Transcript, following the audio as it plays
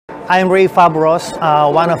I'm Fabros,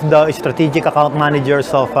 one of the strategic account managers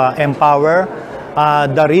of MPower,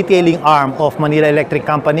 the retailing arm of Manila Electric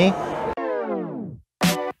Company.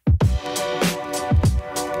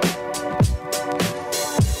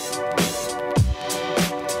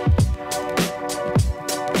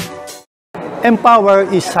 MPower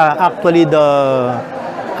is actually the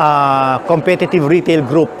competitive retail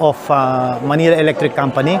group of Manila Electric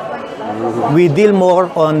Company. We deal more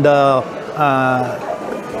on the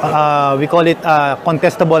we call it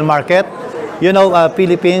contestable market. You know,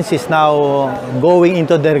 Philippines is now going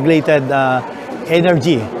into the regulated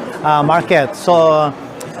energy market. So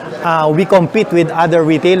we compete with other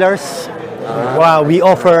retailers. We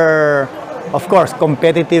offer, of course,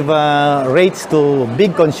 competitive rates to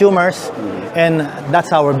big consumers, and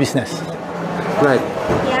that's our business. Right.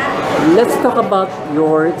 Let's talk about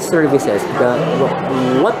your services.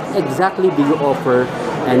 What exactly do you offer,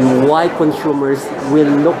 and why consumers will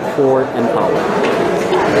look for MPower?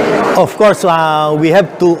 Of course, we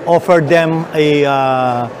have to offer them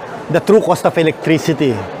the true cost of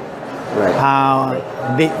electricity. Right.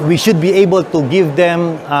 We should be able to give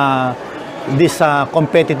them these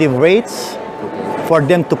competitive rates for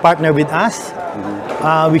them to partner with us.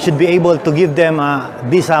 We should be able to give them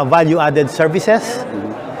these value-added services.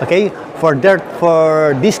 Okay,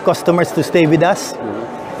 for these customers to stay with us,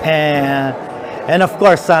 and of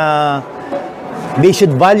course, they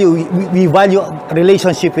should value. We value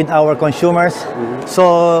relationship with our consumers,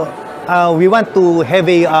 so we want to have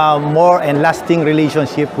a more and lasting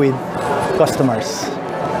relationship with customers.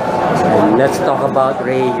 And let's talk about,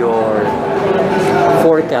 Ray, your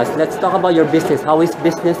forecast. Let's talk about your business. How is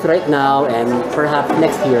business right now, and perhaps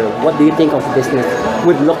next year? What do you think of business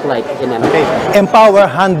would look like in MPower? Okay. MPower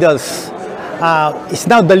handles is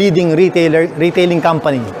now the leading retailing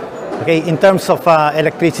company. Okay, in terms of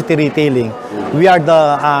electricity retailing, we are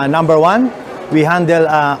the number one. We handle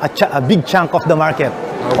a big chunk of the market.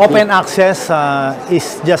 Okay. Open access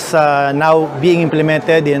is just now being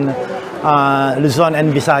implemented in Luzon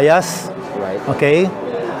and Visayas. Right. Okay,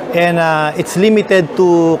 and it's limited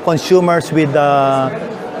to consumers with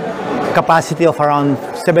capacity of around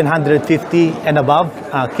 750 and above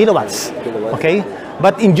kilowatts. Okay,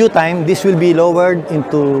 but in due time, this will be lowered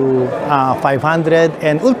into 500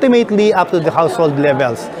 and ultimately up to the household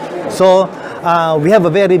levels. So we have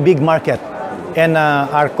a very big market, and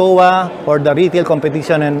our COA, or the retail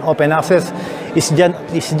competition and open access, is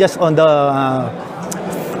just on the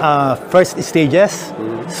first stages.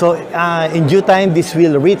 So in due time, this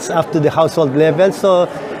will reach up to the household level. So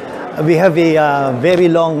we have a very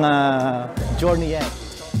long journey yet.